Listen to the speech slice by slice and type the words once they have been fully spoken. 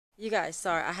You guys,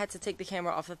 sorry, I had to take the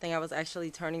camera off the thing. I was actually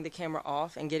turning the camera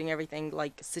off and getting everything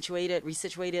like situated,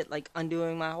 resituated, like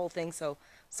undoing my whole thing. So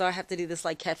I have to do this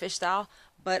like catfish style.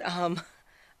 But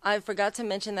I forgot to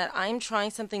mention that I'm trying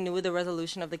something new with the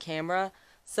resolution of the camera.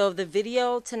 So if the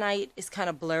video tonight is kind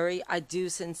of blurry, I do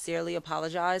sincerely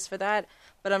apologize for that.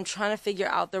 But I'm trying to figure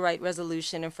out the right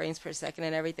resolution and frames per second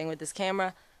and everything with this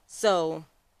camera. So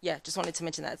yeah, just wanted to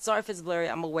mention that. Sorry if it's blurry.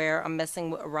 I'm aware. I'm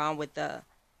messing around with the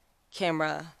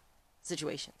camera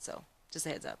situation. So just a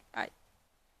heads up. All right.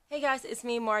 Hey guys, it's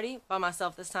me, Marty, by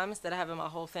myself this time instead of having my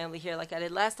whole family here like I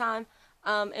did last time.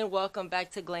 And welcome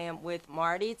back to Glam with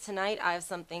Marty. Tonight I have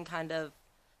something kind of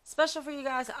special for you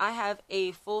guys. I have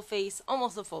a full face,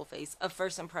 almost a full face of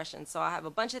first impressions. So I have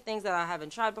a bunch of things that I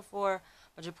haven't tried before, a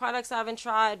bunch of products I haven't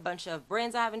tried, a bunch of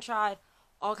brands I haven't tried,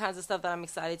 all kinds of stuff that I'm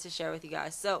excited to share with you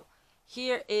guys. So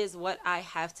here is what I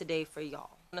have today for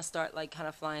y'all. I'm gonna start like kind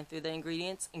of flying through the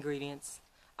ingredients.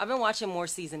 I've been watching More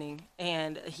Seasoning,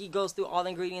 and he goes through all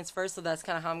the ingredients first, so that's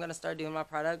kind of how I'm going to start doing my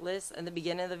product list in the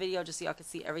beginning of the video, just so y'all can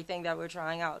see everything that we're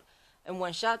trying out in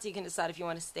one shot, so you can decide if you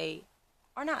want to stay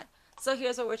or not. So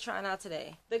here's what we're trying out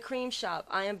today. The Cream Shop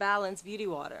I Am Balance Beauty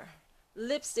Water.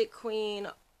 Lipstick Queen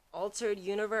Altered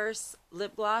Universe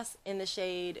Lip Gloss in the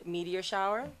shade Meteor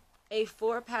Shower. A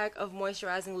 4-pack of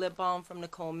moisturizing lip balm from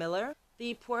Nicole Miller.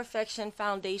 The Perfection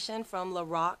Foundation from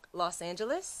Lorac, Los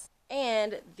Angeles.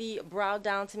 And the Brow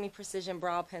Down to Me Precision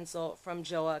Brow Pencil from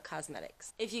Joah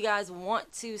Cosmetics. If you guys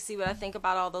want to see what I think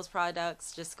about all those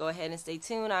products, just go ahead and stay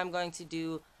tuned. I'm going to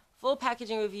do full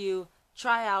packaging review,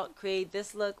 try out, create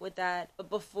this look with that. But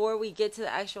before we get to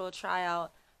the actual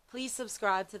tryout, please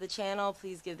subscribe to the channel.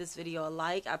 Please give this video a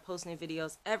like. I post new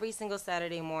videos every single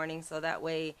Saturday morning, so that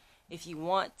way if you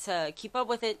want to keep up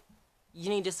with it, you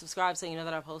need to subscribe so you know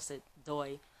that I post it.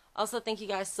 Doy. Also, thank you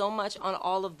guys so much on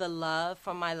all of the love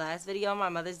from my last video, my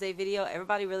Mother's Day video.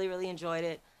 Everybody really enjoyed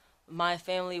it. My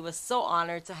family was so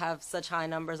honored to have such high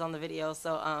numbers on the video.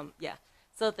 So, yeah.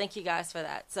 So, thank you guys for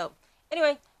that. So,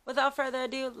 anyway, without further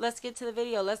ado, let's get to the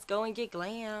video. Let's go and get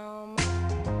glam.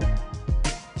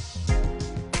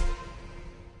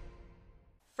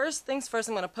 First things first,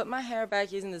 I'm going to put my hair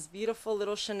back using this beautiful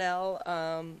little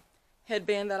Chanel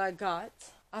headband that I got.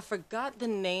 I forgot the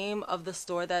name of the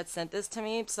store that sent this to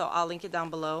me, so I'll link it down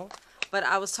below. But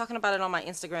I was talking about it on my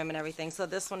Instagram and everything, so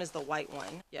this one is the white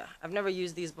one. Yeah, I've never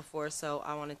used these before, so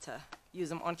I wanted to use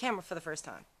them on camera for the first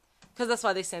time. Because that's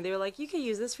why they sent. They were like, you can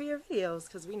use this for your videos,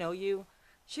 because we know you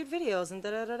shoot videos and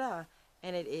da-da-da-da.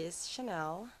 And it is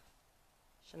Chanel,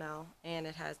 and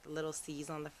it has the little C's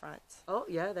on the front. Oh,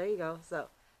 yeah, there you go. So,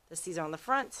 the C's are on the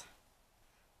front.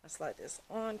 I slide this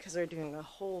on because we're doing a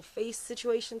whole face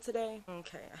situation today.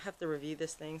 Okay, I have to review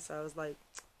this thing, so I was like,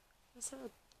 I guess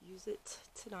I'll use it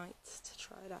tonight to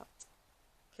try it out.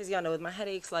 Because y'all know with my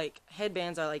headaches, like,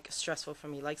 headbands are, like, stressful for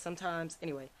me. Like, sometimes,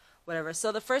 anyway, whatever.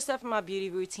 So the first step in my beauty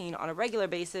routine on a regular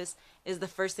basis is the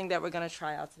first thing that we're going to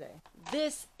try out today.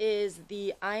 This is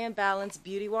the I Am Balance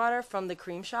Beauty Water from the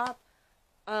Cream Shop.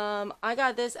 I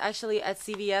got this actually at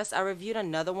CVS. I reviewed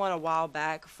another one a while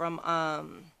back from,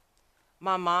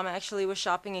 my mom actually was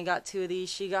shopping and got 2 of these.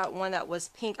 She got one that was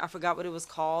pink. I forgot what it was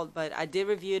called, but I did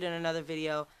review it in another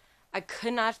video. I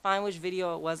could not find which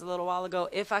video it was a little while ago.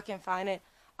 If I can find it,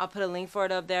 I'll put a link for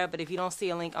it up there. But if you don't see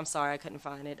a link, I'm sorry, I couldn't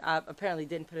find it. I apparently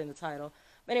didn't put it in the title.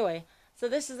 But anyway, so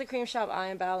this is the Cream Shop I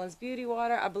Am Balance Beauty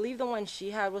Water. I believe the one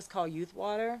she had was called Youth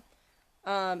Water.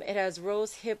 It has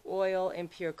rose hip oil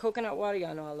and pure coconut water.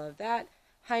 Y'all know I love that.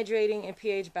 Hydrating and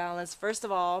pH balance. First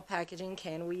of all, packaging,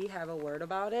 can we have a word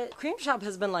about it? Cream Shop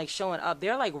has been like showing up.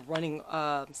 They're like running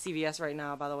CVS right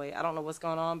now, by the way. I don't know what's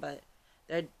going on, but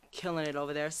they're killing it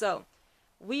over there. So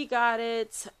we got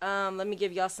it. Let me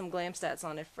give y'all some glam stats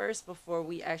on it first before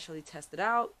we actually test it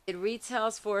out. It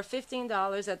retails for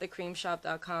 $15 at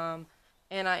thecreamshop.com,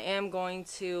 and I am going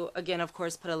to, again, of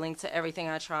course, put a link to everything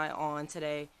I try on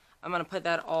today. I'm going to put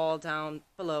that all down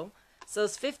below. So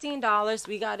it's $15.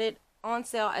 We got it on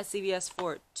sale at CVS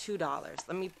for $2.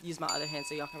 Let me use my other hand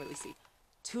so y'all can really see.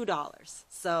 $2.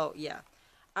 So, yeah.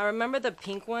 I remember the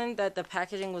pink one that the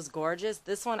packaging was gorgeous.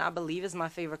 This one, I believe, is my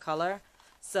favorite color.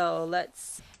 So,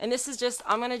 and this is just,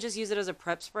 I'm going to just use it as a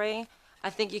prep spray. I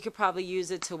think you could probably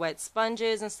use it to wet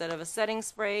sponges instead of a setting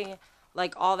spray.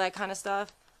 Like, all that kind of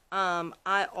stuff.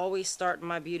 I always start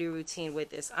my beauty routine with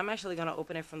this. I'm actually going to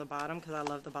open it from the bottom because I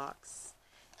love the box.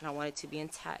 And I want it to be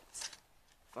intact.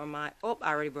 For my, oh,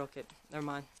 I already broke it. Never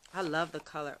mind. I love the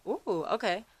color. Ooh,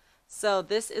 okay. So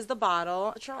this is the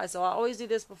bottle. Try. So I always do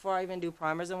this before I even do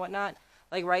primers and whatnot.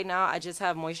 Like right now, I just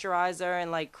have moisturizer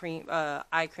and like cream,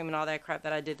 eye cream and all that crap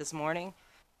that I did this morning.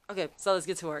 Okay, so let's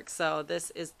get to work. So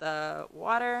this is the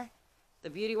water. the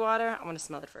beauty water. I want to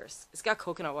smell it first. It's got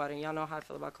coconut water. Y'all know how I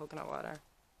feel about coconut water.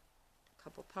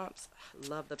 Couple pumps. I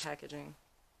love the packaging.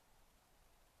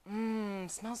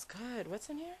 Smells good. What's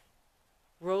in here?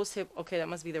 Rose hip. Okay, that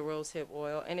must be the rose hip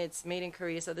oil. And it's made in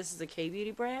Korea, so this is a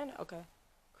K-beauty brand. Okay.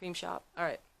 Cream shop. All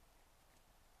right.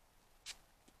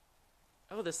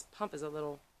 Oh, this pump is a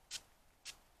little...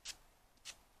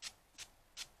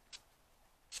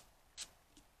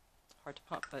 hard to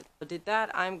pump, but did that.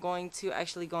 I'm going to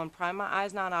actually go and prime my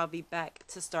eyes now, and I'll be back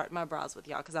to start my brows with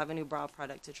y'all because I have a new brow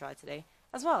product to try today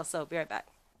as well, so be right back.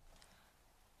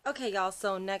 Okay, y'all,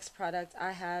 so next product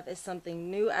I have is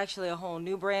something new, actually a whole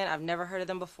new brand. I've never heard of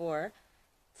them before.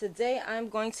 Today I'm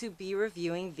going to be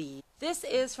reviewing these. This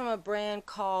is from a brand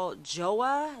called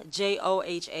Joah,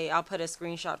 J-O-H-A. I'll put a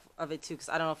screenshot of it too because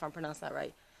I don't know if I'm pronouncing that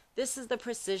right. This is the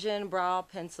Precision Brow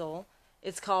Pencil.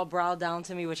 It's called Brow Down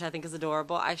to Me, which I think is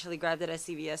adorable. I actually grabbed it at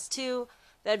CVS too.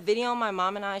 That video my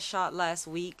mom and I shot last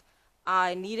week,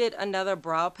 I needed another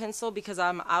brow pencil because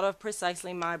I'm out of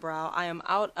Precisely My Brow. I am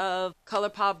out of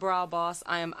ColourPop Brow Boss.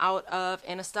 I am out of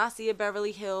Anastasia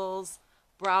Beverly Hills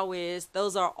Brow Wiz.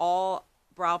 Those are all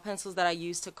brow pencils that I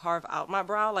use to carve out my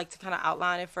brow, like to kind of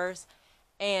outline it first.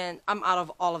 And I'm out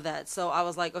of all of that. So I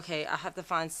was like, okay, I have to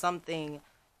find something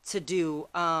to do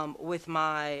with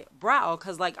my brow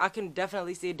because like I can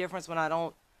definitely see a difference when I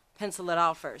don't pencil it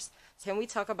out first. Can we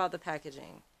talk about the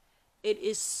packaging? It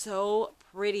is so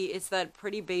pretty. It's that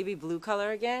pretty baby blue color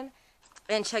again.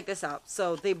 And check this out.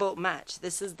 So they both match.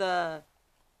 This is the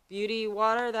beauty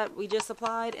water that we just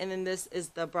applied, and then this is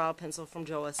the brow pencil from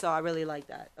Joah. So I really like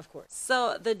that, of course.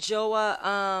 So the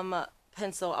Joah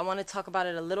pencil, I want to talk about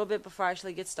it a little bit before I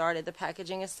actually get started. The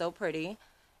packaging is so pretty.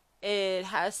 It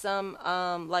has some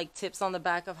like tips on the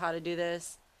back of how to do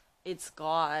this.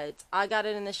 I got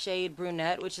it in the shade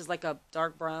brunette, which is like a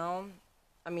dark brown.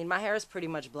 I mean, my hair is pretty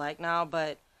much black now,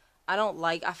 but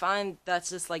I find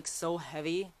that's just like so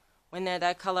heavy when they're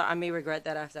that color. I may regret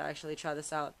that after I actually try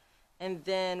this out. And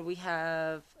then we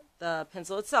have the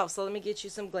pencil itself. So let me get you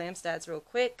some glam stats real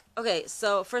quick. Okay,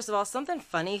 so first of all, something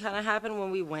funny kind of happened when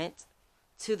we went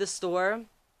to the store.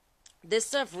 This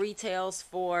stuff retails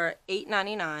for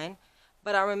 $8.99,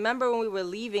 but I remember when we were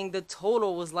leaving, the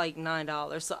total was like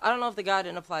 $9. So I don't know if the guy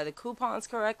didn't apply the coupons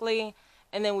correctly,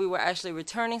 and then we were actually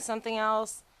returning something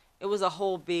else. It was a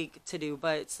whole big to-do,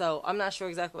 but so I'm not sure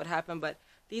exactly what happened, but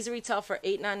these retail for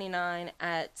 $8.99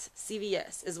 at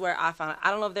CVS is where I found it. I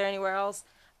don't know if they're anywhere else.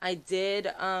 I did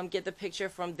get the picture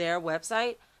from their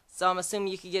website, so I'm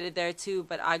assuming you could get it there too,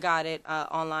 but I got it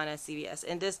online at CVS.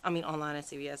 Online at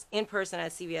CVS, in person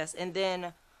at CVS. And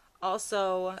then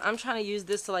also, I'm trying to use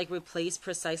this to like replace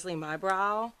Precisely My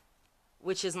Brow,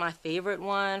 which is my favorite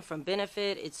one from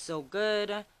Benefit. It's so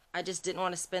good. I just didn't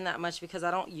want to spend that much because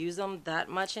I don't use them that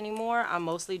much anymore. I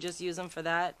mostly just use them for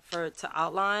that, to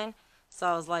outline. So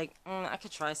I was like, I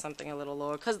could try something a little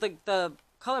lower because the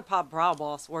ColourPop Brow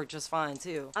Boss worked just fine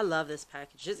too. I love this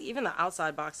package. Even the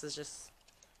outside box is just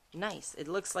nice. It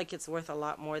looks like it's worth a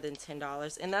lot more than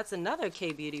 $10. And that's another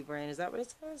K-Beauty brand. Is that what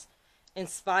it says?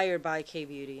 Inspired by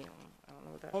K-Beauty. I don't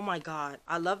know what that. Oh my god.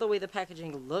 I love the way the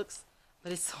packaging looks,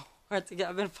 but it's so hard to get.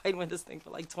 I've been fighting with this thing for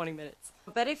like 20 minutes.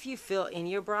 I bet if you fill in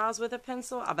your brows with a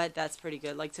pencil, I bet that's pretty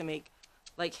good. Like to make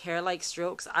like hair-like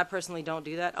strokes. I personally don't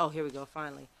do that. Oh, here we go,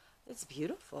 finally. It's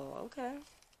beautiful. Okay.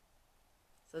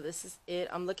 So this is it.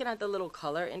 I'm looking at the little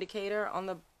color indicator on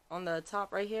the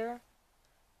top right here.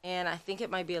 And I think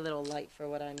it might be a little light for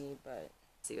what I need, but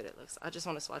let's see what it looks. I just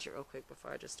want to swatch it real quick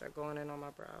before I just start going in on my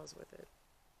brows with it.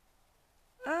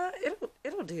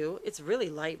 It'll do. It's really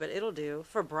light, but it'll do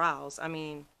for brows. I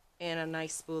mean, and a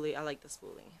nice spoolie. I like the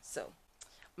spoolie. So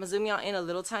I'm gonna zoom y'all in a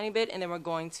little tiny bit, and then we're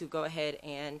going to go ahead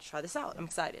and try this out. I'm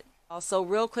excited. Also,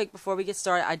 real quick before we get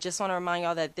started, I just want to remind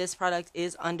y'all that this product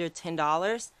is under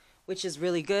 $10, which is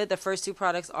really good. The first two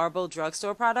products are both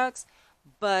drugstore products.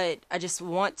 But I just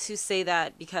want to say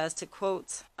that because, to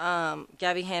quote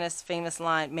Gabby Hanna's famous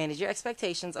line, manage your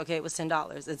expectations. Okay, it was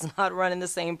 $10. It's not running the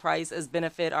same price as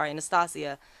Benefit or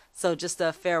Anastasia. So just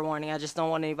a fair warning. I just don't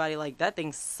want anybody like, that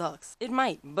thing sucks. It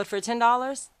might, but for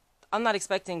 $10, I'm not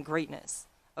expecting greatness.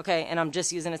 Okay, and I'm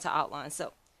just using it to outline.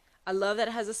 So I love that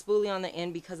it has a spoolie on the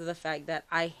end because of the fact that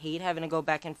I hate having to go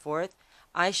back and forth.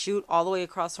 I shoot all the way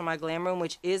across from my glam room,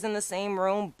 which is in the same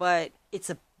room, but it's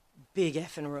a big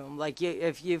effing room. Like,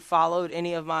 if you've followed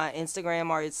any of my Instagram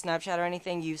or Snapchat or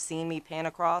anything, you've seen me pan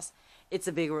across. It's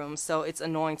a big room, so it's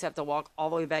annoying to have to walk all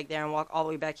the way back there and walk all the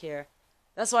way back here.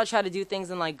 That's why I try to do things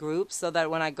in like groups, so that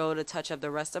when I go to touch up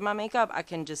the rest of my makeup, I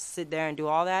can just sit there and do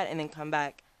all that and then come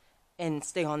back and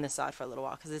stay on this side for a little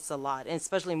while, because it's a lot. And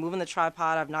especially moving the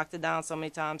tripod, I've knocked it down so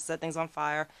many times, set things on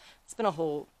fire. It's been a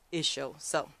whole issue.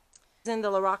 So Using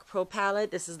the Lorac Pro palette.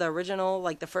 This is the original,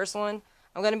 like the first one.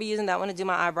 I'm going to be using that one to do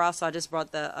my eyebrows, so I just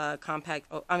brought the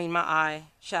my eye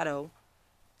shadow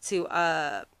to,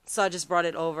 so I just brought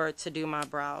it over to do my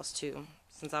brows too,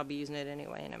 since I'll be using it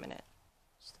anyway in a minute.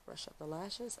 Just to brush up the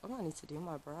lashes. Oh, I need to do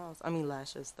my brows.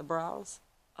 Lashes. The brows.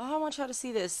 Oh, I want y'all to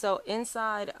see this. So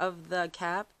inside of the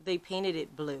cap, they painted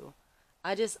it blue.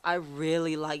 I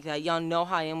really like that. Y'all know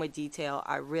how I am with detail.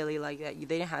 I really like that. They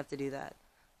didn't have to do that.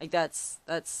 Like, that's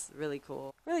really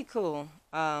cool. Really cool.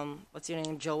 What's your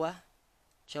name? Joah?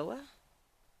 Joah?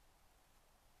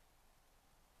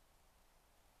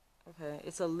 Okay,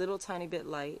 it's a little tiny bit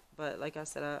light, but like I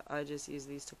said, I just use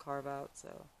these to carve out, so.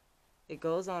 It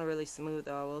goes on really smooth,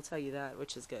 though, I will tell you that,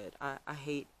 which is good. I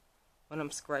hate when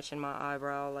I'm scratching my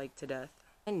eyebrow, like, to death.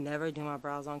 I never do my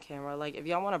brows on camera. Like, if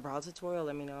y'all want a brow tutorial,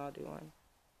 let me know, I'll do one.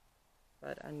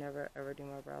 But I never, ever do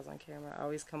my brows on camera. I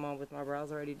always come on with my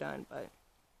brows already done, but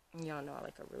y'all know I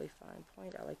like a really fine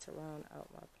point. I like to round out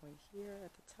my point here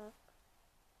at the top.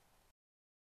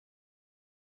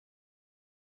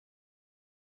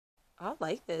 I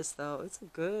like this, though. It's a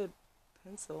good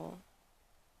pencil.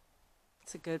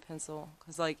 It's a good pencil.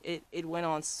 Because, like, it went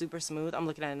on super smooth. I'm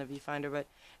looking at it in the viewfinder, but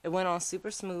it went on super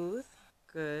smooth.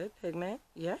 Good pigment.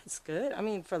 Yeah, it's good. I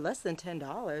mean, for less than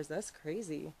 $10, that's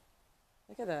crazy.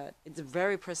 Look at that. It's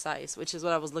very precise, which is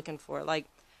what I was looking for. Like,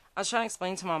 I was trying to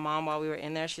explain to my mom while we were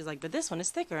in there. She's like, but this one is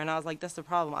thicker. And I was like, that's the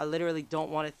problem. I literally don't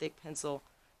want a thick pencil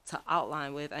to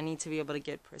outline with. I need to be able to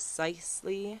get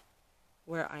precisely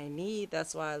where I need.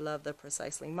 That's why I love the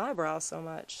Precisely My Brow so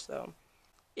much. So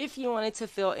if you wanted to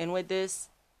fill in with this,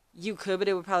 you could, but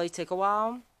it would probably take a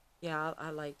while. Yeah,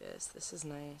 I like this. This is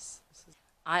nice.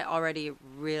 I already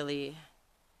really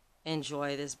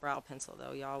enjoy this brow pencil,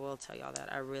 though. Y'all will tell y'all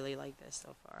that. I really like this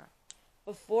so far.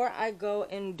 Before I go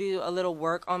and do a little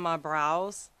work on my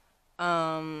brows,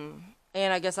 and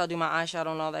I guess I'll do my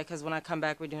eyeshadow and all that, because when I come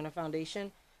back, we're doing a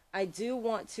foundation. I do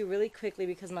want to really quickly,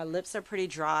 because my lips are pretty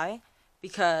dry,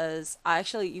 because I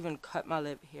actually even cut my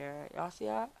lip here. Y'all see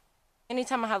that?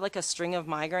 Anytime I have like a string of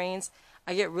migraines,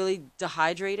 I get really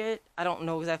dehydrated. I don't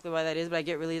know exactly why that is, but I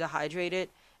get really dehydrated,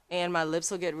 and my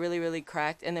lips will get really, really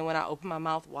cracked. And then when I open my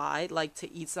mouth wide, like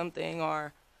to eat something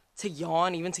or to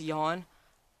yawn, even to yawn,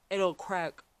 it'll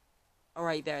crack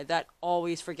right there. That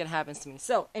always freaking happens to me.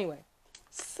 So anyway,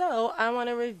 so I want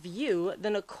to review the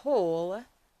Nicole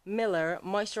Miller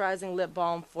Moisturizing Lip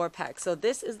Balm 4-pack. So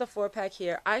this is the 4-pack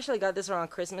here. I actually got this around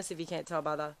Christmas, if you can't tell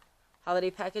by the holiday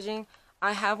packaging.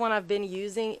 I have one I've been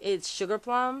using. It's Sugar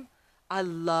Plum. I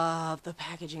love the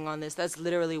packaging on this. That's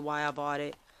literally why I bought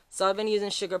it. So I've been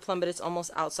using Sugar Plum, but it's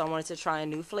almost out, so I wanted to try a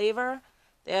new flavor.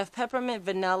 They have peppermint,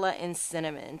 vanilla, and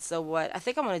cinnamon. So I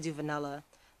think I'm going to do vanilla.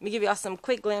 Let me give y'all some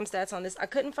quick glam stats on this. I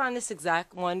couldn't find this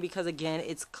exact one because, again,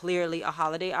 it's clearly a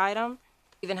holiday item.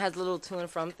 Even has a little to and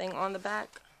from thing on the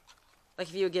back. Like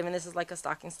if you were given this as like a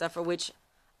stocking stuffer, which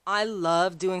I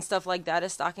love doing stuff like that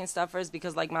as stocking stuffers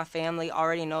because like my family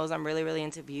already knows I'm really, really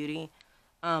into beauty.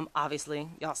 Obviously,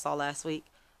 y'all saw last week.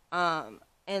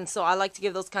 And so I like to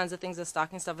give those kinds of things as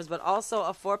stocking stuffers, but also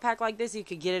a 4-pack like this, you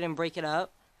could get it and break it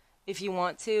up if you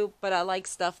want to. But I like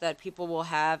stuff that people will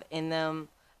have in them,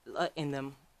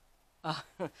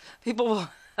 people will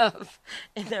have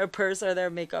in their purse or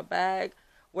their makeup bag,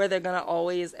 where they're gonna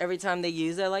always, every time they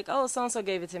use it, like, oh, so-and-so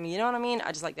gave it to me. You know what I mean?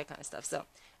 I just like that kind of stuff. So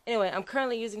anyway, I'm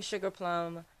currently using Sugar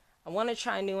Plum. I want to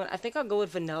try a new one. I think I'll go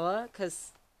with vanilla,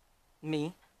 because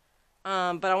me.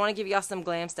 But I want to give y'all some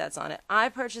glam stats on it. I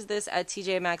purchased this at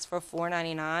TJ Maxx for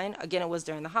 $4.99. Again, it was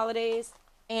during the holidays.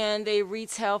 And they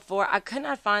retail for, I could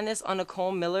not find this on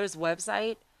Nicole Miller's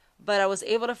website, but I was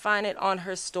able to find it on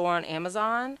her store on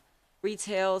Amazon.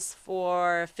 Retails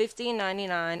for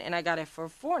 $15.99, and I got it for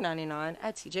 $4.99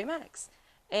 at TJ Maxx.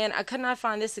 And I could not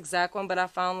find this exact one, but I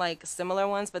found like similar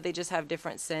ones, but they just have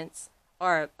different scents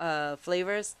or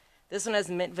flavors. This one has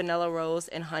mint, vanilla, rose,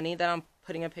 and honey that I'm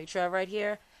putting a picture of right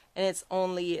here. And it's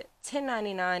only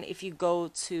 $10.99 if you go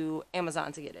to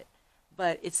Amazon to get it.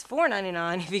 But it's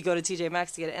 $4.99 if you go to TJ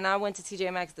Maxx to get it. And I went to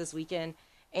TJ Maxx this weekend,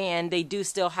 and they do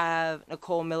still have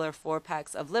Nicole Miller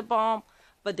 4-packs of lip balm,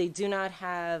 but they do not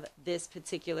have this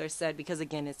particular set because,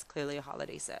 again, it's clearly a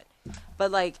holiday set.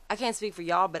 But, like, I can't speak for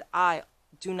y'all, but I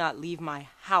do not leave my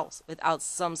house without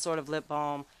some sort of lip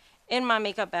balm in my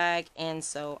makeup bag. And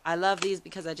so I love these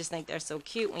because I just think they're so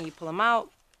cute when you pull them out.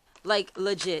 Like,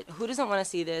 legit, who doesn't want to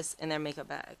see this in their makeup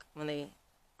bag when they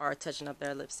are touching up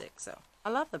their lipstick? So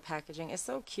I love the packaging. It's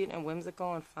so cute and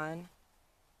whimsical and fun.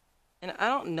 And I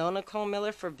don't know Nicole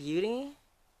Miller for beauty.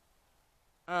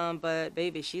 But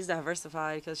baby, she's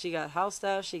diversified because she got house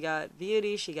stuff, she got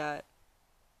beauty, she got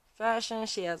fashion,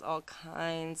 she has all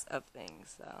kinds of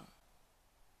things. So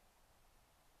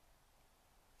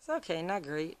It's okay, not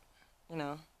great. You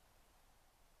know,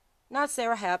 not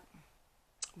Sarah Hap,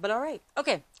 but all right.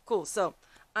 Okay, cool. So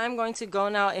I'm going to go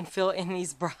now and fill in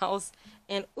these brows.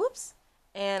 And oops.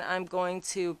 And I'm going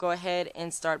to go ahead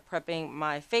and start prepping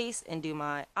my face and do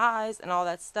my eyes and all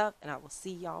that stuff. And I will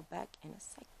see y'all back in a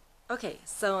second. Okay,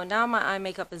 so now my eye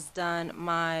makeup is done.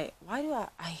 Why do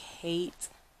I hate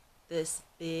this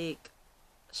big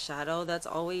shadow that's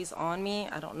always on me.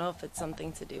 I don't know if it's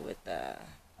something to do with the,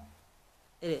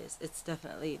 it is, it's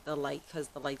definitely the light, because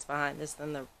the light's behind this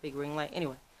than the big ring light.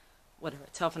 Anyway, whatever,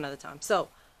 tell for another time. So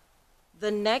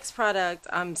the next product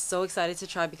I'm so excited to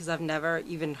try because I've never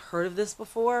even heard of this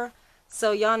before.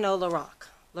 So y'all know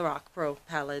Lorac Pro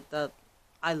palette.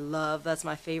 I love, that's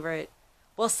my favorite,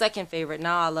 well, second favorite.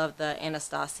 Now I love the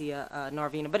Anastasia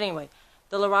Narvina. But anyway,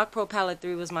 the Lorac Pro Palette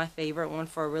 3 was my favorite one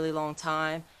for a really long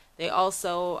time. I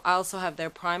also have their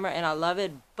primer, and I love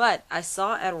it. But I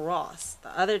saw at Ross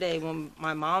the other day when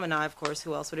my mom and I, of course,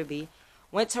 who else would it be,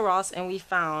 went to Ross, and we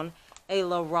found a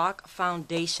Lorac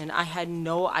foundation. I had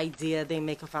no idea they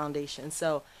make a foundation.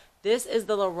 So this is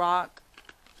the Lorac,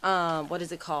 what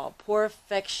is it called?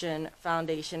 Perfection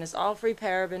Foundation. It's all free,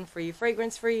 paraben free,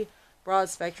 fragrance free, broad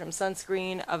spectrum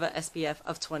sunscreen of a SPF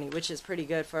of 20, which is pretty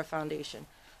good for a foundation.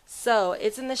 So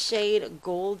it's in the shade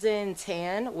Golden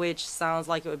Tan, which sounds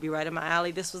like it would be right in my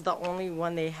alley. This was the only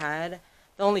one they had,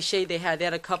 the only shade they had. They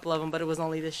had a couple of them, but it was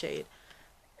only the shade.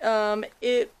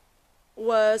 It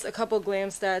was a couple Glam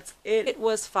Stats. It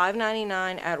was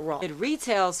 $5.99 at Ross. It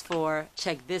retails for,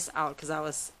 check this out because I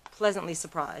was pleasantly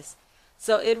surprised.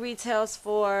 So it retails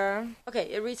for,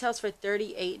 it retails for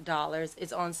 $38.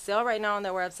 It's on sale right now on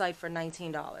their website for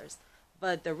 $19.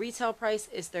 But the retail price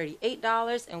is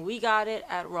 $38, and we got it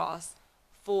at Ross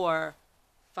for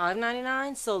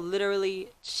 $5.99, so literally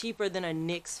cheaper than a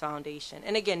NYX foundation.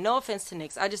 And again, no offense to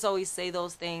NYX. I just always say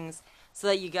those things so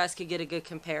that you guys could get a good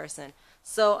comparison.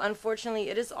 So unfortunately,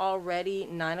 it is already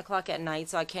 9 o'clock at night,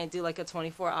 so I can't do like a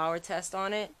 24-hour test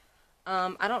on it.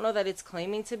 I don't know that it's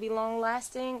claiming to be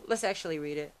long-lasting. Let's actually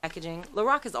read it. Packaging.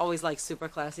 Lorac is always like super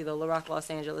classy, though. Lorac Los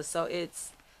Angeles. So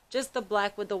it's just the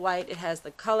black with the white. It has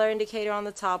the color indicator on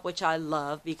the top, which I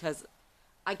love because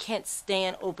I can't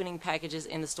stand opening packages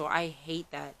in the store. I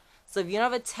hate that. So if you don't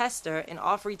have a tester, and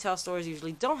off retail stores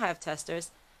usually don't have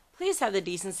testers, please have the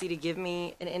decency to give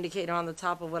me an indicator on the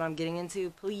top of what I'm getting into,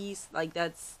 please. Like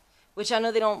that's, which I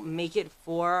know they don't make it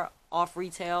for off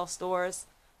retail stores.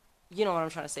 You know what I'm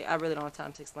trying to say. I really don't have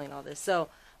time to explain all this. So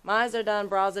my eyes are done,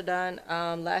 brows are done,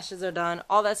 lashes are done,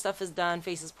 all that stuff is done,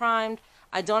 face is primed.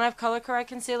 I don't have color correct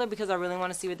concealer because I really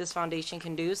want to see what this foundation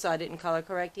can do, so I didn't color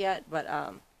correct yet. But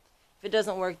if it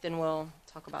doesn't work, then we'll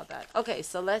talk about that. Okay,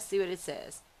 so let's see what it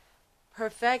says.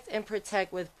 Perfect and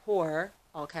protect with pore,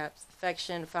 all caps,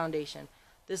 perfection foundation.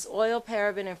 This oil,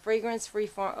 paraben, and fragrance-free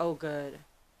formula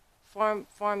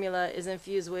is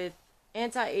infused with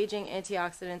anti-aging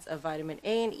antioxidants of vitamin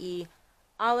A and E,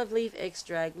 olive leaf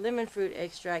extract, lemon fruit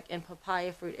extract, and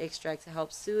papaya fruit extract to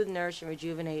help soothe, nourish, and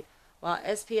rejuvenate, while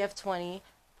SPF 20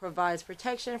 provides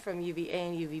protection from UVA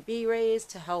and UVB rays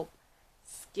to help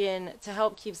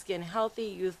keep skin healthy,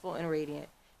 youthful, and radiant.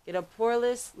 Get a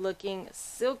poreless looking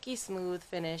silky smooth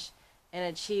finish and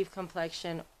achieve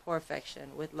complexion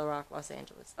perfection with Lorac Los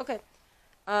Angeles. Okay.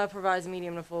 Provides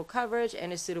medium to full coverage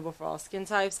and is suitable for all skin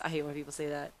types. I hate when people say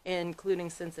that. Including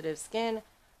sensitive skin.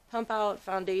 Pump out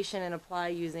foundation and apply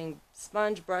using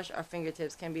sponge, brush, or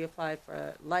fingertips. Can be applied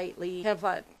lightly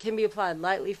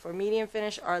for medium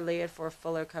finish or layered for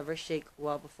fuller cover. Shake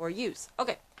well before use.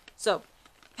 Okay, so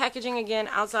packaging again,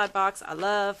 outside box. I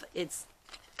love. It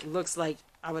looks like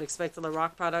I would expect a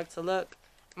Lorac product to look.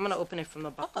 I'm gonna open it from the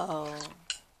box. Oh.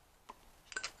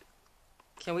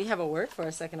 Can we have a word for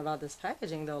a second about this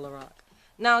packaging though, Lorac?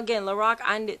 Now again, Lorac,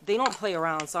 they don't play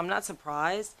around, so I'm not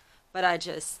surprised. But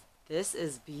this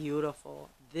is beautiful.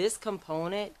 This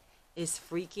component is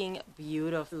freaking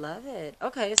beautiful. Love it.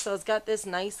 Okay, so it's got this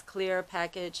nice clear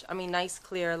package. I mean, nice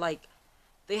clear, like,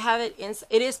 they have it in,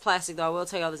 it is plastic though, I will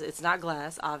tell you all this. It's not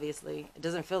glass, obviously. It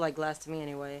doesn't feel like glass to me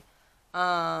anyway.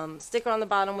 Sticker on the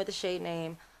bottom with the shade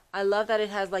name. I love that it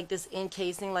has like this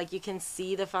encasing, like you can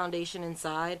see the foundation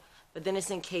inside, but then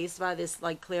it's encased by this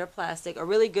like clear plastic, a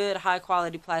really good high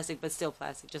quality plastic, but still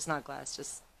plastic, just not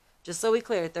glass. Just so we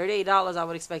clear, $38, I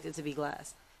would expect it to be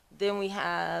glass. Then we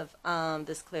have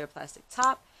this clear plastic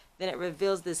top. Then it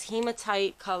reveals this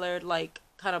hematite colored like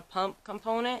kind of pump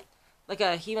component, like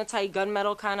a hematite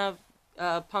gunmetal kind of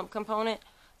pump component.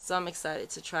 So I'm excited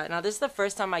to try it. Now this is the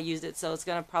first time I used it, so it's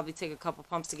going to probably take a couple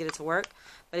pumps to get it to work.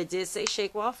 But it did say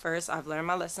shake well first. I've learned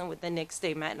my lesson with the NYX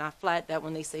Stay Matte Not Flat that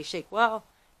when they say shake well,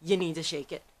 you need to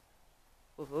shake it.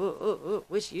 Ooh,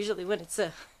 which usually when it's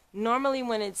a Normally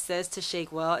when it says to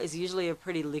shake well, it's usually a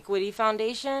pretty liquidy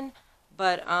foundation.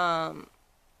 But,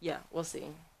 yeah, we'll see.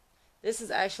 This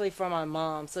is actually for my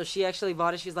mom. So she actually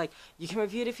bought it. She's like, you can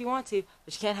review it if you want to,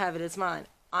 but you can't have it. It's mine.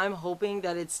 I'm hoping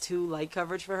that it's too light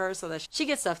coverage for her so that she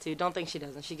gets stuff too. Don't think she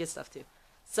doesn't. She gets stuff too.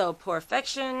 So,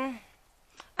 Perfection.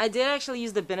 I did actually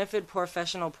use the Benefit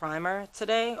Professional Primer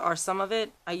today, or some of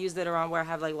it. I used it around where I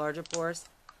have like larger pores.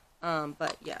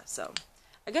 But yeah, so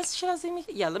I guess should I zoom you?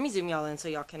 Yeah, let me zoom y'all in so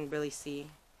y'all can really see.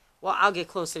 Well, I'll get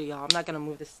closer to y'all. I'm not gonna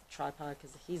move this tripod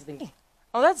because he's been.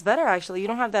 Oh, that's better actually. You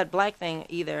don't have that black thing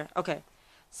either. Okay.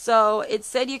 So it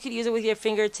said you could use it with your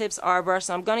fingertips or brush.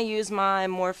 So I'm gonna use my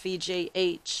Morphe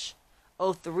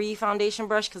JH03 foundation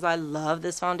brush because I love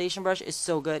this foundation brush. It's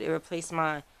so good. It replaced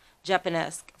my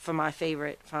Japanesque for my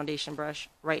favorite foundation brush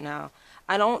right now.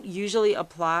 I don't usually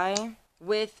apply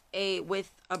with a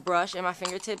brush in my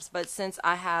fingertips, but since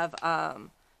I have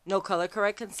no color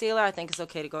correct concealer, I think it's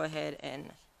okay to go ahead and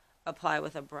apply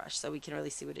with a brush so we can really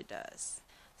see what it does.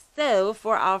 So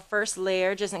for our first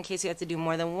layer, just in case you have to do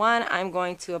more than one, I'm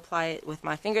going to apply it with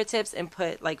my fingertips and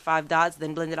put like 5 dots,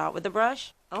 then blend it out with the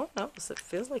brush. Oh no, so it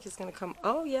feels like it's gonna come.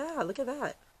 Oh yeah, look at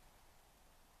that.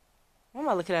 Why am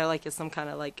I looking at it like it's some kind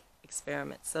of like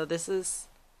experiment? So this is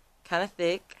kind of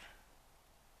thick,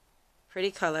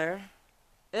 pretty color.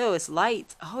 Ew, it's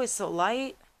light. Oh, it's so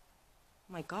light.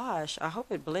 Oh my gosh, I hope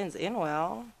it blends in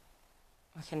well.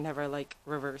 I can never like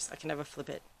reverse. I can never flip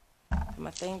it. Put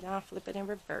my thing down, flip it, and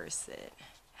reverse it.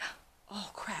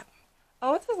 Oh crap.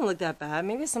 Oh, it doesn't look that bad.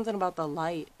 Maybe it's something about the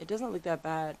light. It doesn't look that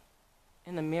bad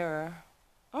in the mirror.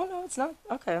 Oh no, it's not.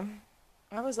 Okay.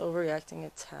 I was overreacting a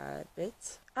tad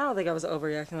bit. I don't think I was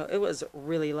overreacting though. It was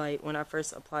really light when I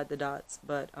first applied the dots,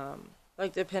 but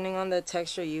like depending on the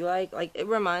texture you like it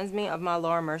reminds me of my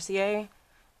Laura Mercier.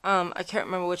 I can't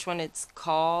remember which one it's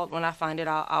called. When I find it,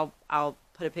 I'll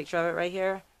put a picture of it right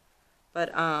here.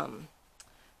 But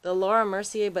the Laura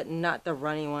Mercier, but not the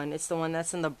runny one. It's the one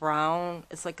that's in the brown.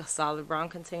 It's like a solid brown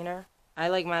container. I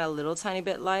like mine a little tiny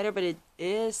bit lighter, but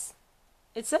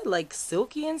it said like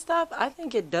silky and stuff. I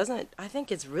think it doesn't. I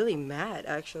think it's really matte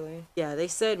actually. Yeah, they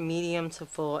said medium to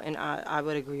full, and I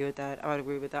would agree with that. I would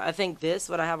agree with that. I think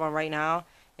what I have on right now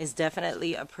is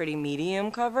definitely a pretty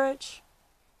medium coverage.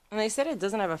 And they said it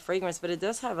doesn't have a fragrance, but it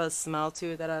does have a smell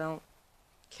to it that I don't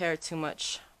care too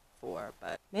much for.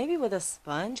 But maybe with a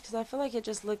sponge, because I feel like it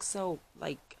just looks so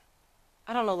like,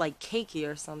 I don't know, like cakey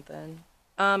or something.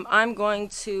 I'm going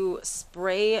to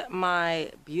spray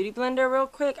my beauty blender real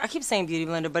quick. I keep saying beauty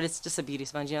blender, but it's just a beauty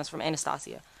sponge. You know, it's from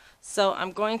Anastasia. So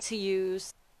I'm going to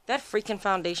use that freaking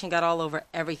foundation. Got all over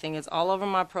everything. It's all over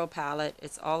my Pro palette.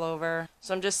 It's all over.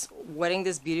 So I'm just wetting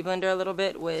this beauty blender a little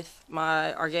bit with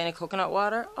my organic coconut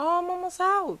water. Oh, I'm almost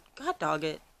out. God dog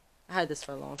it. I had this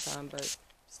for a long time, but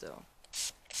still.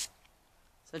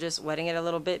 So just wetting it a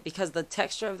little bit because the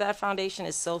texture of that foundation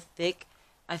is so thick.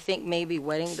 I think maybe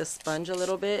wetting the sponge a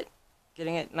little bit,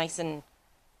 getting it nice and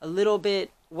a little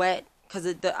bit wet,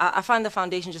 because I find the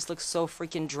foundation just looks so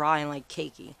freaking dry and like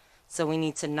cakey. So we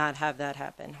need to not have that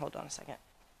happen. Hold on a second.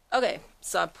 Okay,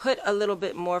 so I put a little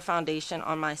bit more foundation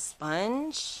on my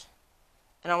sponge.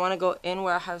 And I want to go in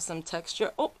where I have some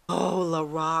texture. Oh,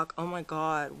 Lorac. Oh my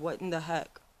god, what in the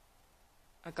heck?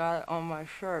 I got it on my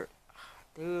shirt.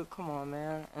 Dude, come on,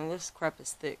 man. And this crap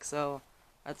is thick, so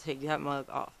I have to take that mug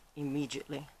off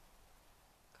immediately,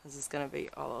 because it's gonna be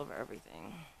all over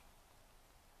everything.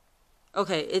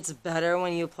 Okay, it's better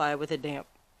when you apply it with a damp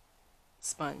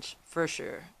sponge, for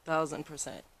sure,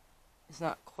 1000%. It's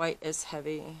not quite as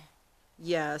heavy.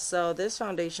 Yeah, so this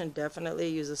foundation definitely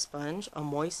uses a sponge, a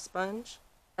moist sponge.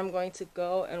 I'm going to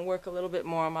go and work a little bit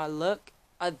more on my look.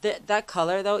 That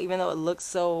color though, even though it looks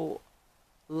so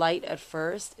light at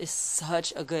first, is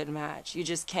such a good match. You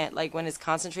just can't, like when it's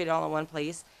concentrated all in one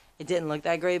place, it didn't look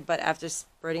that great, but after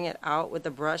spreading it out with the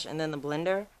brush and then the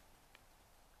blender,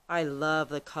 I love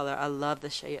the color. I love the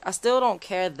shade. I still don't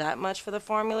care that much for the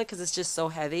formula because it's just so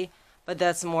heavy, but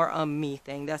that's more a me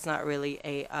thing. That's not really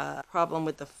a problem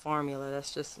with the formula.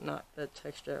 That's just not the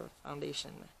texture of foundation.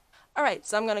 Alright,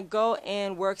 so I'm going to go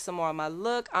and work some more on my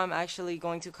look. I'm actually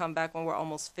going to come back when we're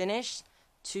almost finished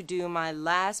to do my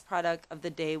last product of the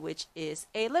day, which is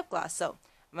a lip gloss. So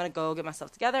I'm going to go get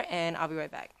myself together and I'll be right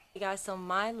back. Hey guys, so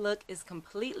my look is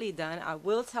completely done. I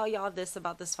will tell y'all this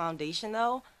about this foundation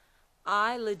though.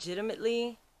 I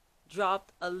legitimately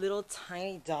dropped a little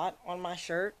tiny dot on my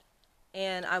shirt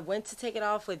and I went to take it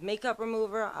off with makeup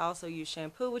remover. I also use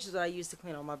shampoo, which is what I use to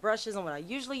clean all my brushes and what I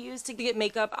usually use to get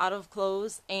makeup out of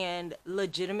clothes. And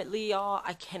legitimately, y'all,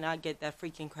 I cannot get that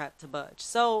freaking crap to budge.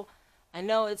 So I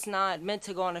know it's not meant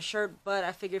to go on a shirt, but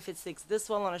I figure if it sticks this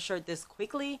well on a shirt this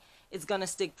quickly, it's gonna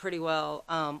stick pretty well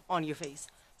on your face.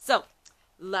 So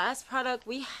last product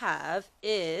we have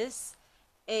is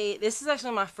this is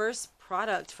actually my first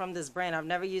product from this brand. I've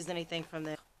never used anything from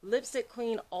this. Lipstick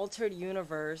Queen Altered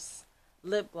Universe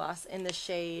lip gloss in the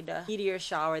shade Meteor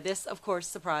Shower. This, of course,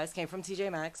 surprise, came from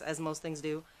TJ Maxx, as most things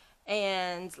do.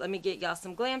 And let me get y'all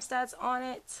some glam stats on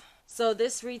it. So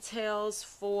this retails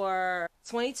for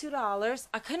 $22.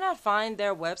 I could not find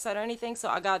their website or anything, so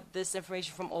I got this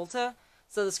information from Ulta.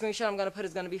 So the screenshot I'm going to put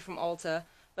is going to be from Ulta.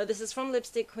 But this is from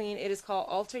Lipstick Queen. It is called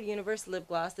Altered Universe Lip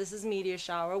Gloss. This is Meteor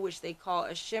Shower, which they call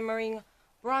a shimmering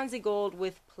bronzy gold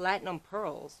with platinum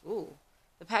pearls. Ooh,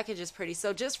 the package is pretty.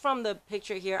 So just from the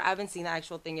picture here, I haven't seen the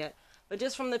actual thing yet, but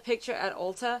just from the picture at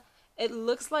Ulta, it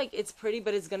looks like it's pretty,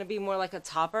 but it's going to be more like a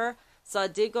topper. So I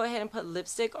did go ahead and put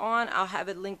lipstick on. I'll have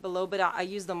it linked below, but I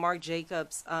used the Marc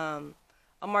Jacobs, a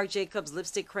Marc Jacobs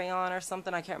lipstick crayon or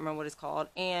something. I can't remember what it's called.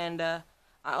 And I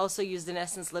also used an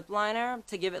Essence lip liner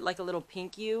to give it like a little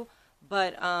pink hue,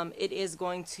 but it is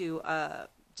going to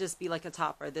just be like a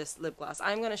topper, this lip gloss.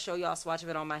 I'm going to show y'all a swatch of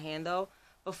it on my hand though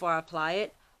before I apply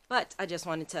it, but I just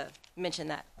wanted to mention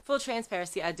that. Full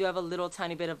transparency, I do have a little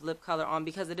tiny bit of lip color on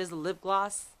because it is a lip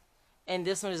gloss. And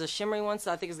this one is a shimmery one,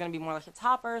 so I think it's going to be more like a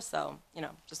topper. So, you know,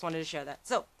 just wanted to share that.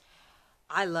 So,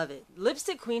 I love it.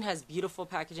 Lipstick Queen has beautiful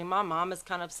packaging. My mom is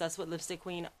kind of obsessed with Lipstick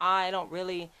Queen. I don't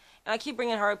really, and I keep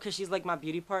bringing her up because she's like my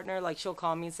beauty partner. Like, she'll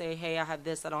call me and say, hey, I have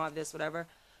this, I don't have this, whatever.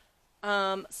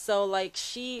 So, like,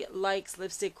 she likes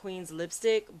Lipstick Queen's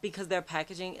lipstick because their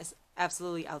packaging is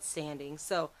absolutely outstanding.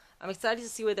 So, I'm excited to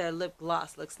see what their lip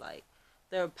gloss looks like.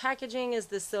 Their packaging is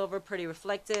this silver, pretty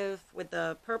reflective with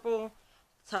the purple.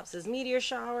 Top says Meteor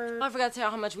Shower. Oh, I forgot to tell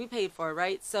you how much we paid for it,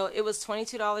 right? So it was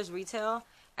 $22 retail.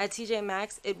 At TJ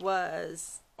Maxx, it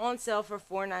was on sale for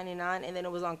 $4.99, and then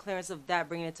it was on clearance of that,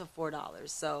 bringing it to $4.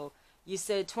 So you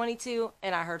said 22,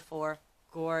 and I heard 4.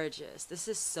 Gorgeous. This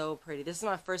is so pretty. This is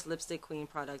my first Lipstick Queen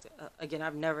product. Again,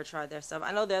 I've never tried their stuff.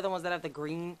 I know they're the ones that have the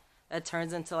green that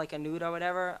turns into like a nude or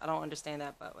whatever. I don't understand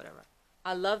that, but whatever.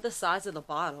 I love the size of the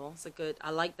bottle. It's a good, I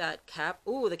like that cap.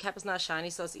 Ooh, the cap is not shiny,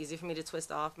 so it's easy for me to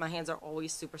twist off. My hands are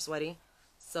always super sweaty.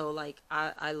 So, like,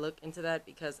 I look into that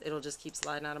because it'll just keep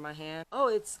sliding out of my hand. Oh,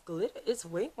 it's glitter. It's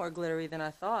way more glittery than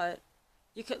I thought.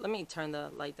 You could, let me turn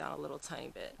the light down a little tiny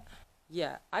bit.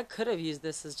 Yeah, I could have used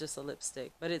this as just a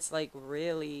lipstick, but it's like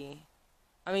really,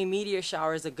 I mean, Meteor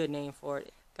Shower is a good name for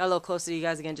it. Got a little closer to you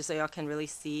guys again just so y'all can really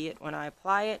see it when I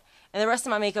apply it. And the rest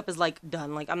of my makeup is like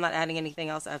done. Like, I'm not adding anything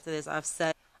else after this. I've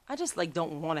said I just like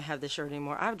don't want to have this shirt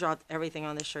anymore. I've dropped everything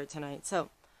on this shirt tonight. So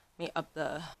let me up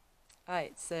the,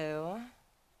 alright, so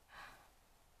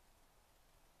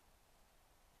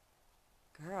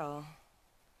girl,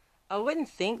 I wouldn't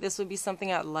think this would be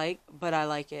something I'd like, but I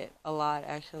like it a lot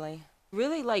actually.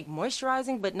 Really like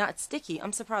moisturizing but not sticky.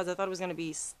 I'm surprised. I thought it was gonna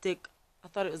be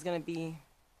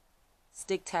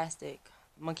stick-tastic.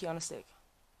 Monkey on a stick.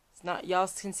 It's not, y'all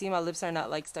can see my lips are not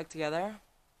like stuck together.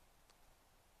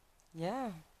 Yeah.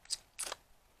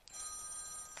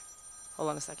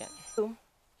 Hold on a second. Ooh.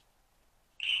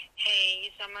 Hey, you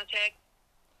saw my text?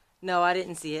 No, I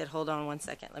didn't see it. Hold on one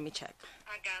second. Let me check.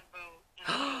 I got both.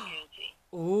 I'm guilty.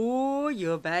 Ooh,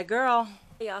 you're a bad girl.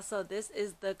 Hey, y'all, so this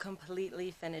is the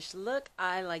completely finished look.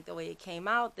 I like the way it came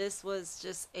out. This was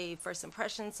just a first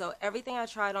impression. So everything I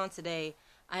tried on today,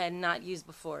 I had not used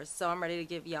before. So I'm ready to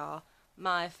give y'all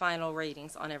my final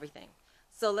ratings on everything.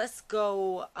 So let's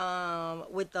go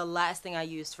with the last thing I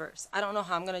used first. I don't know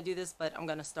how I'm going to do this, but I'm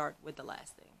going to start with the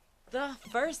last thing. The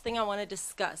first thing I want to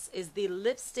discuss is the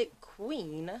Lipstick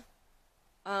Queen,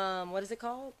 what is it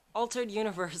called? Altered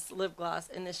Universe lip gloss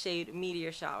in the shade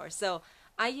Meteor Shower. So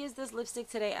I used this lipstick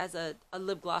today as a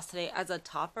lip gloss today as a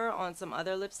topper on some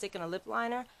other lipstick and a lip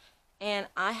liner. And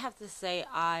I have to say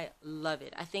I love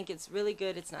it. I think it's really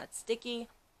good. It's not sticky.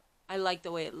 I like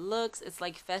the way it looks. It's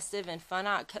like festive and fun.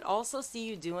 I could also see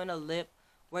you doing a lip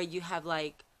where you have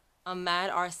like a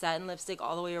matte or satin lipstick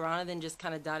all the way around and then just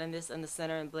kind of dotting this in the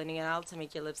center and blending it out to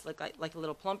make your lips look like a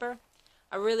little plumper.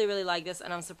 I really, really like this,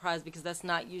 and I'm surprised because that's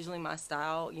not usually my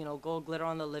style. You know, gold glitter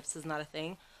on the lips is not a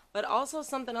thing. But also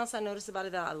something else I noticed about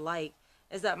it that I like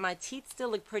is that my teeth still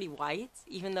look pretty white,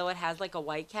 even though it has like a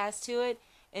white cast to it.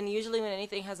 And usually when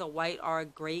anything has a white or a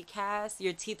gray cast,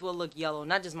 your teeth will look yellow.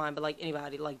 Not just mine, but like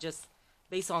anybody, like just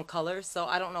based on color. So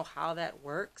I don't know how that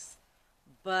works,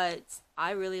 but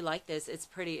I really like this. It's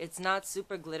pretty. It's not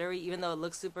super glittery, even though it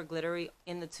looks super glittery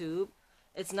in the tube.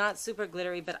 It's not super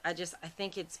glittery, but I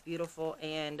think it's beautiful.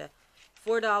 And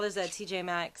 $4 at TJ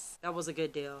Maxx, that was a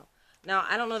good deal. Now,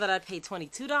 I don't know that I'd pay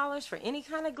 $22 for any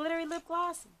kind of glittery lip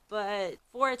gloss, but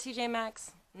 $4 at TJ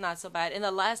Maxx, not so bad. And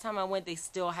the last time I went, they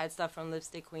still had stuff from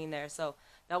Lipstick Queen there, so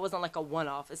That wasn't like a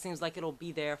one-off. It seems like it'll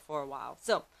be there for a while.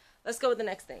 So let's go with the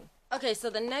next thing. Okay, so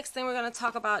the next thing we're going to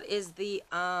talk about is the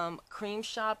Cream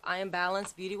Shop Iron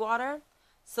Balance Beauty Water.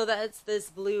 So that's this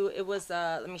blue. It was,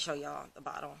 let me show y'all the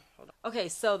bottle. Hold on. Okay,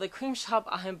 so the Cream Shop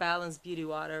Iron Balance Beauty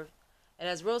Water. It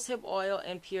has rosehip oil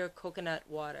and pure coconut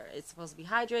water. It's supposed to be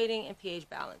hydrating and pH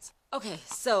balanced. Okay,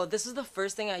 so this was the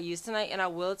first thing I used tonight, and I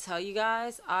will tell you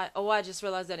guys, I just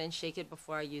realized I didn't shake it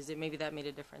before I used it. Maybe that made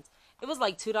a difference. It was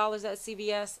like $2 at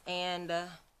CVS, and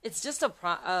it's just a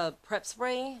prep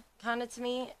spray, kind of to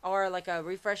me, or like a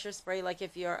refresher spray, like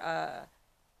if you're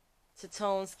to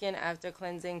tone skin after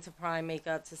cleansing, to prime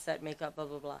makeup, to set makeup, blah,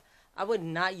 blah, blah. I would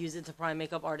not use it to prime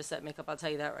makeup or to set makeup, I'll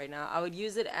tell you that right now. I would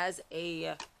use it as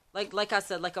a... Like I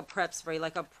said, like a prep spray,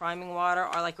 like a priming water,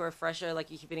 or like a refresher,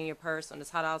 like you keep it in your purse when it's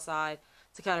hot outside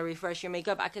to kind of refresh your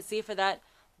makeup. I could see it for that,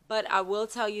 but I will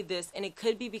tell you this, and it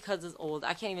could be because it's old.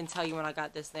 I can't even tell you when I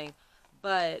got this thing,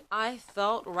 but I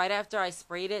felt right after I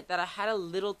sprayed it that I had a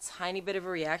little tiny bit of a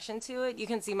reaction to it. You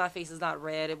can see my face is not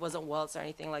red. It wasn't welts or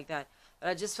anything like that, but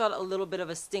I just felt a little bit of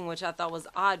a sting, which I thought was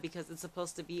odd because it's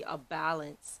supposed to be a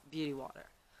balanced beauty water.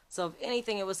 So if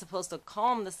anything, it was supposed to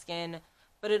calm the skin,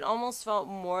 but it almost felt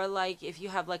more like if you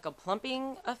have like a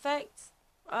plumping effect,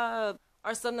 or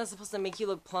something that's supposed to make you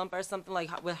look plump or something,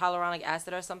 like with hyaluronic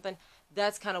acid or something.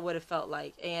 That's kind of what it felt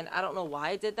like, and I don't know why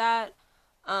it did that,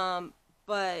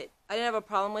 but I didn't have a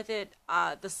problem with it.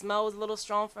 The smell was a little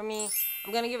strong for me.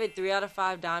 I'm going to give it 3 out of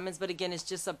 5 diamonds, but again, it's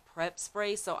just a prep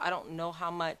spray, so I don't know how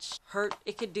much hurt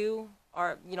it could do,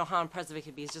 or, you know, how impressive it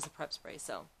could be. It's just a prep spray,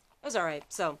 so it was alright.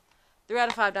 So 3 out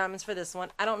of 5 diamonds for this one.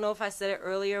 I don't know if I said it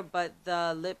earlier, but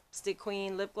the Lipstick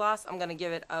Queen lip gloss, I'm going to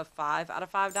give it a 5 out of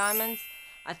 5 diamonds.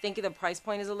 I think the price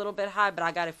point is a little bit high, but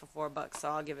I got it for $4, so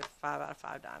I'll give it 5 out of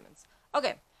 5 diamonds.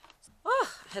 Okay. I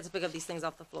had to pick up these things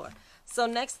off the floor. So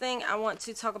next thing I want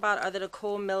to talk about are the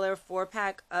Nicole Miller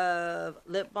 4-pack of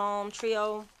lip balm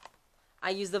trio. I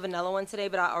used the vanilla one today,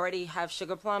 but I already have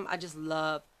sugar plum. I just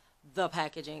love the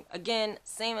packaging. Again,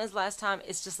 same as last time.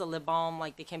 It's just a lip balm.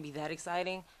 Like, they can't be that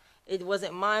exciting. It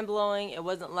wasn't mind-blowing. It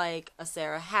wasn't like a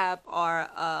Sarah Hap, or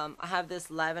I have this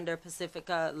Lavender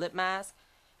Pacifica lip mask.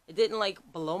 It didn't like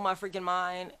blow my freaking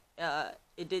mind.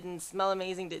 It didn't smell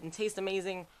amazing, didn't taste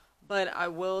amazing, but I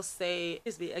will say,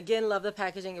 again, love the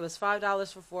packaging. It was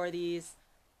 $5 for 4 of these.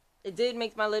 It did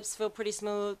make my lips feel pretty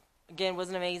smooth. Again,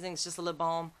 wasn't amazing. It's just a lip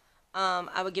balm.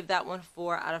 I would give that one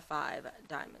 4 out of 5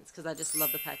 diamonds because I just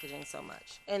love the packaging so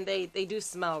much, and they do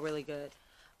smell really good.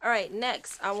 All right,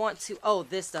 next, I want to,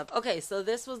 this stuff. Okay, so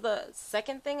this was the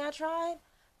second thing I tried,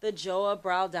 the Joah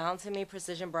Brow Down to Me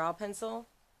Precision Brow Pencil.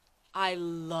 I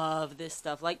love this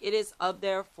stuff. Like, it is up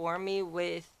there for me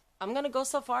with, I'm going to go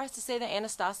so far as to say the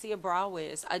Anastasia Brow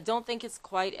Wiz. I don't think it's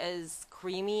quite as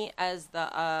creamy as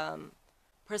the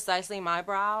Precisely My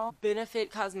Brow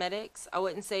Benefit Cosmetics. I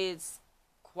wouldn't say it's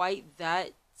quite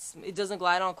that, it doesn't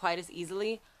glide on quite as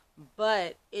easily,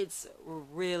 but it's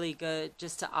really good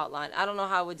just to outline. I don't know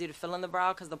how I would do to fill in the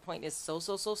brow because the point is so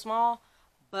small,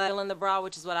 but fill in the brow,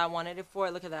 which is what I wanted it for.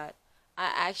 Look at that.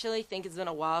 I actually think it's been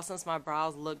a while since my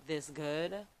brows looked this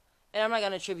good, and I'm not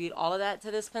going to attribute all of that to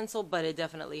this pencil, but it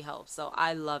definitely helps. So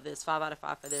I love this. 5 out of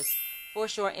 5 for this for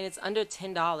sure, and it's under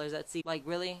 $10 at C. Like,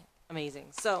 really amazing.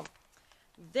 So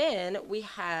then we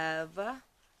have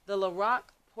the Lorac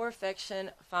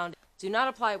Perfection Foundation. Do not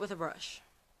apply it with a brush.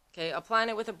 Okay, applying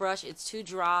it with a brush, it's too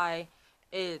dry.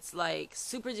 It's like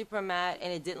super duper matte,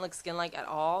 and it didn't look skin-like at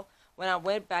all. When I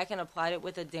went back and applied it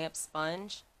with a damp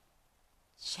sponge,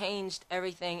 changed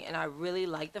everything, and I really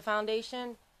like the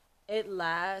foundation. It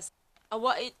lasts.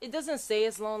 Well, it doesn't say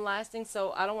it's long lasting,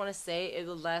 so I don't want to say it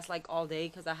will last like all day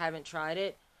because I haven't tried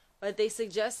it. But they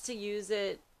suggest to use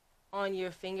it on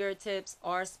your fingertips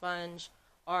or sponge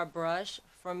or brush.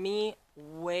 For me,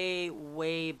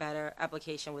 way better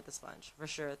application with the sponge, for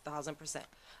sure, 1000%.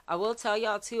 I will tell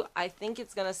y'all too, I think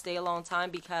it's gonna stay a long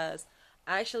time because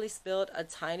I actually spilled a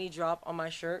tiny drop on my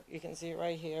shirt. You can see it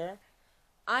right here.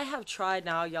 I have tried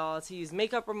now, y'all, to use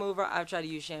makeup remover. I've tried to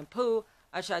use shampoo.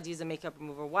 I've tried to use a makeup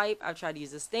remover wipe. I've tried to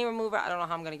use a stain remover. I don't know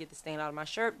how I'm gonna get the stain out of my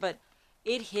shirt, but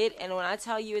it hit, and when I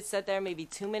tell you it sat there maybe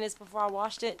 2 minutes before I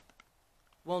washed it,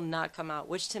 will not come out,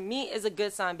 which to me is a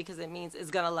good sign because it means it's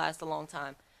gonna last a long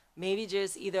time. Maybe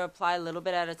just either apply a little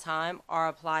bit at a time or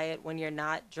apply it when you're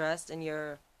not dressed in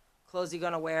your clothes you're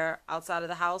gonna wear outside of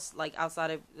the house, like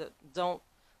outside of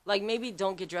maybe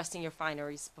don't get dressed in your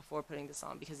fineries before putting this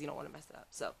on because you don't want to mess it up.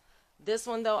 So this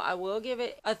one though, I will give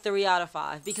it a 3 out of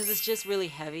 5 because it's just really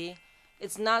heavy.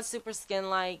 It's not super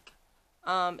skin-like.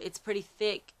 It's pretty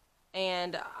thick,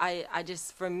 and I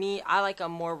just, for me, I like a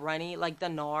more runny, like the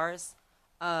NARS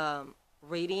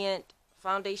Radiant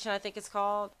Foundation, I think it's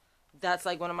called. That's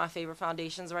like one of my favorite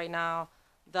foundations right now.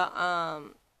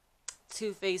 The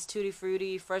Too Faced Tutti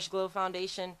Frutti Fresh Glow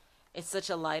foundation. It's such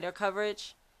a lighter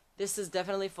coverage. This is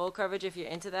definitely full coverage if you're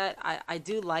into that. I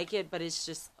do like it, but it's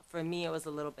just, for me, it was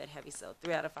a little bit heavy. So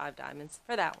 3 out of 5 diamonds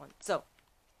for that one. So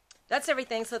that's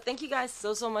everything. So thank you guys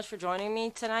so much for joining me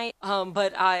tonight.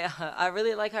 But I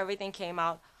really like how everything came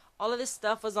out. All of this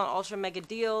stuff was on Ultra Mega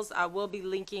Deals. I will be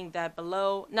linking that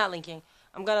below. Not linking.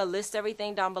 I'm going to list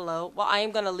everything down below. Well, I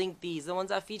am going to link these. The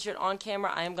ones I featured on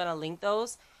camera, I am going to link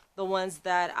those. The ones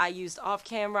that I used off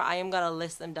camera, I am going to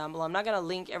list them down below. I'm not going to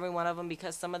link every one of them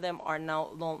because some of them are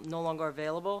no longer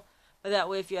available. But that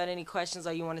way, if you had any questions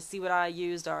or you want to see what I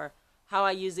used or how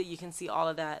I use it, you can see all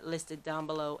of that listed down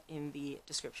below in the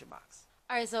description box.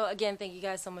 Alright, so again, thank you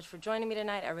guys so much for joining me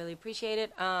tonight. I really appreciate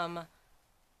it.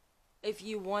 If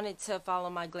you wanted to follow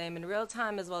my glam in real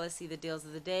time as well as see the deals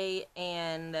of the day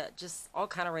and just all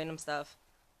kind of random stuff,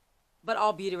 but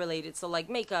all beauty related, so like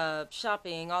makeup,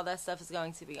 shopping, all that stuff is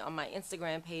going to be on my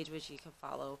Instagram page, which you can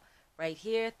follow right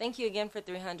here. Thank you again for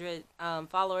 300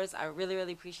 followers. I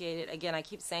really appreciate it. Again, I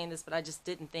keep saying this, but I just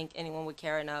didn't think anyone would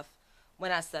care enough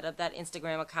when I set up that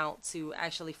Instagram account to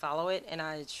actually follow it, and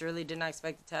I surely did not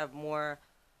expect it to have more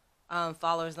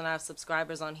followers than I have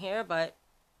subscribers on here, but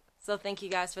so thank you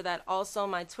guys for that. Also,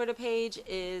 my Twitter page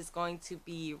is going to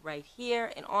be right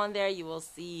here, and on there you will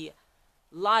see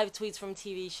live tweets from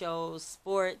TV shows,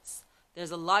 sports.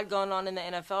 There's a lot going on in the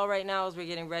NFL right now as we're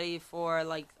getting ready for,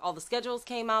 like, all the schedules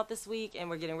came out this week, and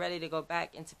we're getting ready to go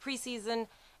back into preseason,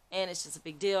 and it's just a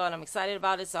big deal, and I'm excited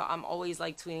about it, so I'm always,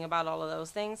 like, tweeting about all of those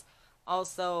things.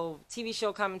 Also, TV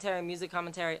show commentary, music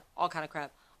commentary, all kind of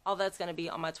crap. All that's going to be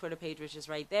on my Twitter page, which is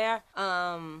right there.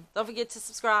 Don't forget to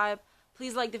subscribe.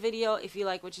 Please like the video. If you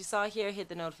like what you saw here, hit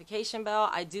the notification bell.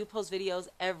 I do post videos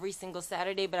every single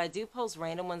Saturday, but I do post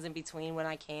random ones in between when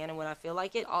I can and when I feel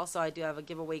like it. Also, I do have a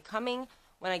giveaway coming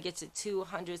when I get to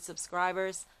 200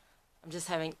 subscribers. I'm just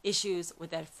having issues with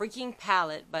that freaking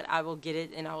palette, but I will get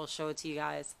it and I will show it to you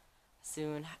guys as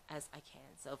soon as I can.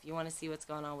 So if you want to see what's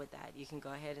going on with that, you can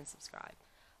go ahead and subscribe.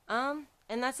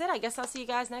 And that's it. I guess I'll see you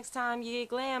guys next time you get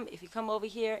glam. If you come over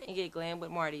here and get glam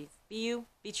with Marty. Be you,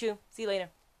 be true. See you later.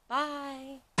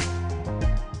 Bye.